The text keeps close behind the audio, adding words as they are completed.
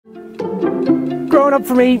Growing up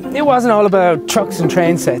for me, it wasn't all about trucks and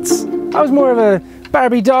train sets. I was more of a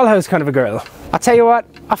Barbie dollhouse kind of a girl. I'll tell you what,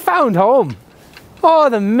 I found home. Oh,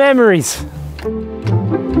 the memories.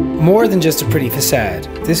 More than just a pretty facade,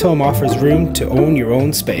 this home offers room to own your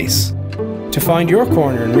own space, to find your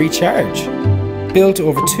corner and recharge. Built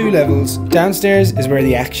over 2 levels, downstairs is where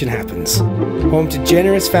the action happens. Home to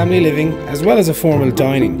generous family living as well as a formal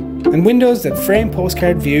dining, and windows that frame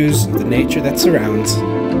postcard views of the nature that surrounds.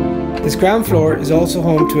 This ground floor is also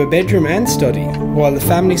home to a bedroom and study, while the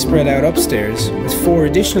family spread out upstairs with 4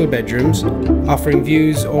 additional bedrooms, offering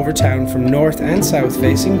views over town from north and south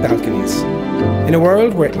facing balconies. In a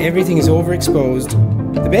world where everything is overexposed,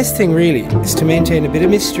 the best thing really is to maintain a bit of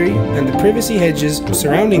mystery, and the privacy hedges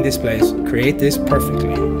surrounding this place create this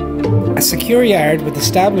perfectly. A secure yard with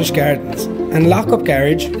established gardens and lock-up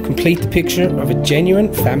garage complete the picture of a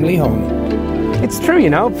genuine family home. It's true, you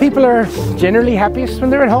know, people are generally happiest when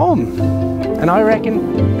they're at home. And I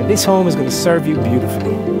reckon this home is going to serve you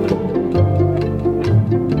beautifully.